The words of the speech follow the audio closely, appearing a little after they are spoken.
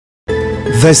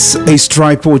This is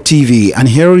Tripod TV, and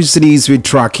here is the news we're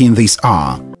tracking this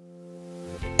hour.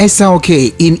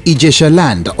 SLK in Ijesha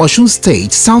Land, Osun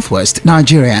State, Southwest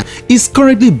Nigeria, is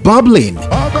currently bubbling.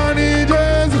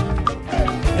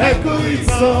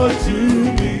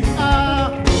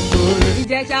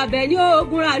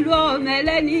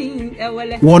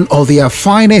 One of their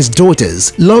finest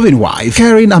daughters, loving wife,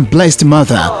 caring and blessed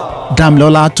mother,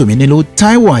 Damilola Tumininu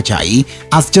Taiwo-Ajayi,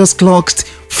 has just clocked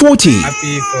 40.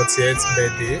 Happy 40th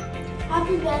birthday.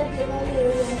 Happy birthday,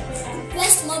 mommy.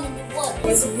 Best mom in the world.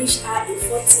 Let's wish her a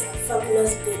 40 and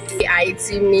fabulous birthday.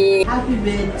 Aitimi. Happy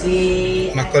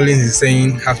birthday. My Collins is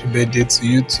saying happy birthday to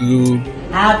you too.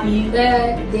 Happy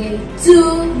Birthday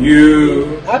to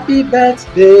you. Happy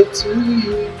birthday to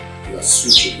you. You are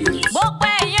sweet to be.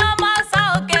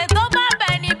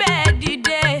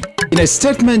 In a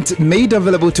statement made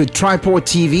available to Tripod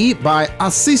TV by her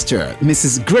sister,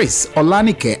 Mrs. Grace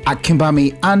Olanike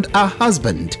Akimbami, and her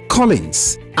husband,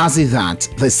 Collins, as is that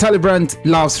the celebrant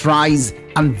loves rice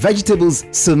and vegetables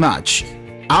so much.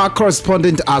 Our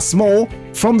correspondent has more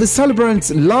from the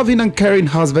celebrant's loving and caring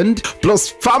husband, plus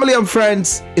family and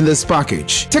friends in this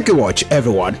package. Take a watch,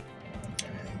 everyone.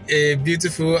 A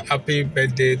beautiful happy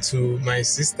birthday to my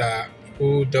sister,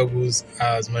 who doubles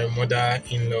as my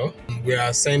mother-in-law. We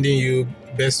are sending you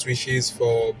best wishes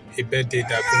for a birthday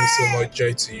that brings so much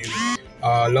joy to you.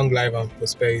 Long life and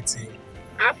prosperity.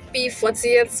 Happy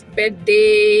 40th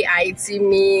birthday,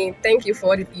 Aitimi. Thank you for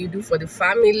what you do for the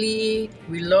family.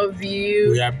 We love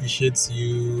you. We appreciate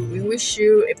you. We wish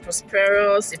you a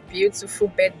prosperous, a beautiful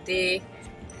birthday.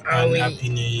 And happy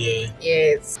new year.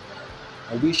 Yes.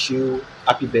 I wish you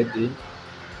happy birthday,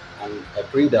 and I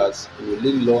pray that you will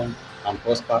live long and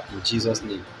prosper in Jesus'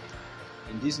 name.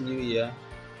 In this new year,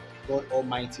 God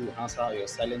Almighty will answer your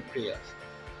silent prayers,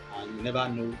 and you never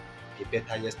know a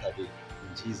better yesterday.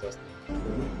 In Jesus'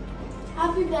 name.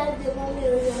 happy birthday, mommy.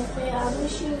 I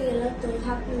wish you a lot of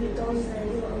happy returns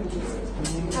and love,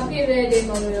 Jesus. Happy birthday,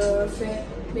 mommy.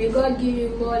 May God give you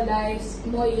more lives,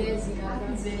 more years in our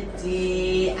lives. Happy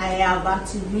birthday. I have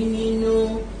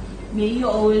Tumininu. May you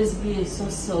always be a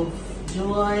source of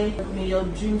joy. May your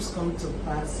dreams come to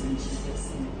pass in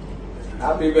Jesus' name.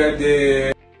 Happy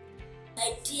birthday.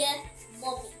 My dear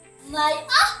mommy,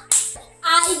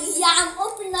 I am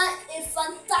opening a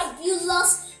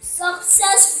fantabulous,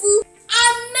 successful,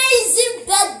 amazing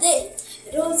birthday.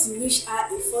 I don't wish her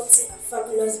a 40 and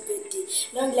fabulous birthday.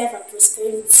 Long life and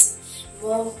prosperity.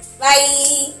 Mom,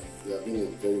 bye. You have been a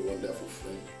very wonderful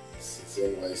friend since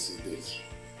NYC days.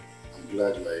 I'm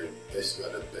glad you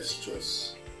are the best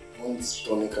choice. One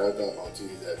stunning character about you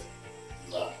is that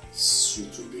you are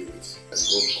sweet to be with. And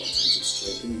God continue to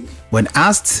strengthen you. When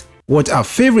asked what her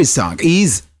favorite song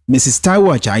is, Mrs.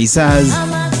 Taiwo-Ajayi says,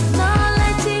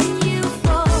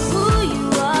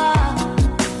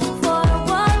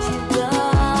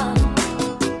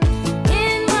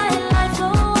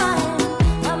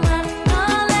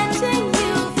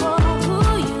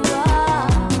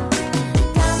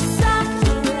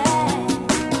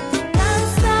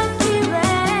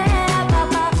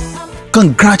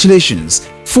 congratulations,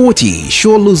 40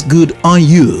 sure looks good on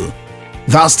you.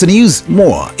 That's the news.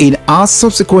 More in our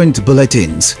subsequent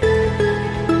bulletins.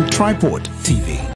 Tripod TV.